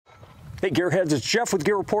Hey Gearheads, it's Jeff with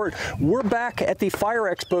Gear Report. We're back at the Fire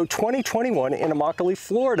Expo 2021 in Immokalee,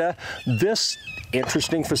 Florida. This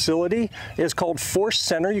interesting facility is called Force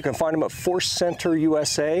Center. You can find them at Force Center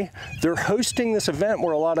USA. They're hosting this event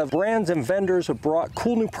where a lot of brands and vendors have brought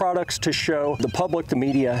cool new products to show the public, the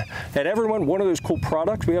media, and everyone. One of those cool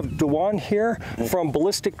products, we have Dewan here from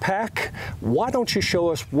Ballistipax. Why don't you show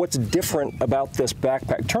us what's different about this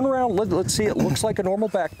backpack? Turn around, let's see. It looks like a normal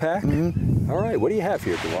backpack. All right, what do you have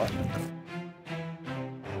here, Dewan?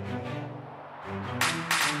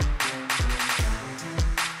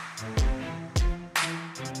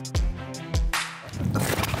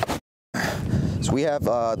 So we have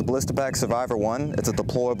the Ballistipax f.i.r.e. It's a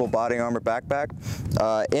deployable body armor backpack.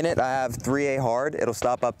 In it I have 3A hard. It'll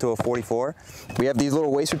stop up to a 44. We have these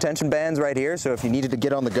little waist retention bands right here, so if you needed to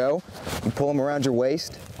get on the go, you pull them around your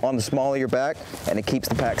waist on the small of your back, and it keeps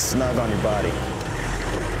the pack snug on your body.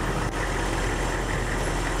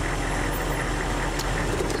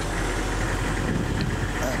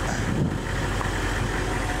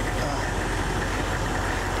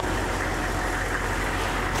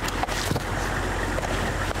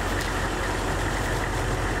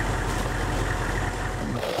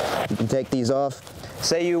 You can take these off.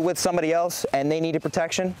 Say you're with somebody else and they needed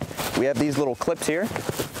protection. We have these little clips here.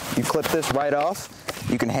 You clip this right off,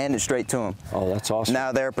 you can hand it straight to them. Oh, that's awesome.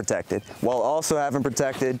 Now they're protected, while also having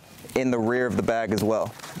protected in the rear of the bag as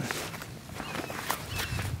well.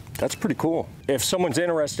 That's pretty cool. If someone's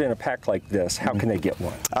interested in a pack like this, how can they get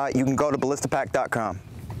one? You can go to Ballistipax.com.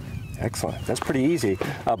 Excellent. That's pretty easy.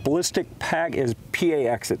 Ballistipax is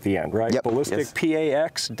PAX at the end, right? Yep.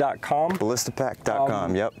 Ballisticpax.com.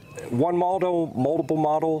 Ballistipax.com, yep. One model, multiple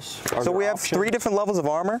models? So we have 3 different levels of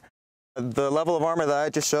armor. The level of armor that I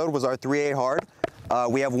just showed was our 3A hard.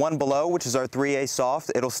 We have one below, which is our 3A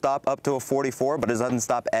soft. It'll stop up to a 44, but it doesn't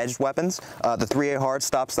stop edged weapons. The 3A hard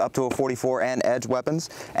stops up to a 44 and edged weapons.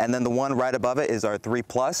 And then the one right above it is our 3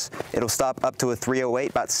 plus. It'll stop up to a 308,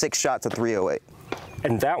 about 6 shots of 308.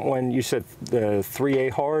 And that one, you said the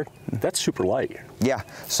 3A hard, that's super light. Yeah,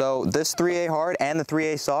 so this 3A hard and the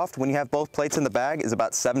 3A soft, when you have both plates in the bag, is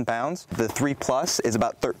about 7 pounds. The 3 plus is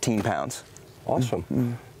about 13 pounds.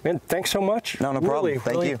 Awesome. Man, thanks so much. No problem. Really,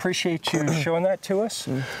 Thank really you. appreciate you showing that to us.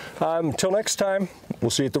 Until next time, we'll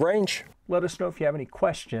see you at the range. Let us know if you have any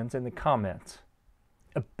questions in the comments.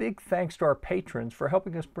 A big thanks to our patrons for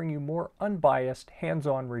helping us bring you more unbiased,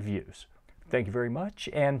 hands-on reviews. Thank you very much,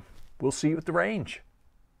 and we'll see you at the range.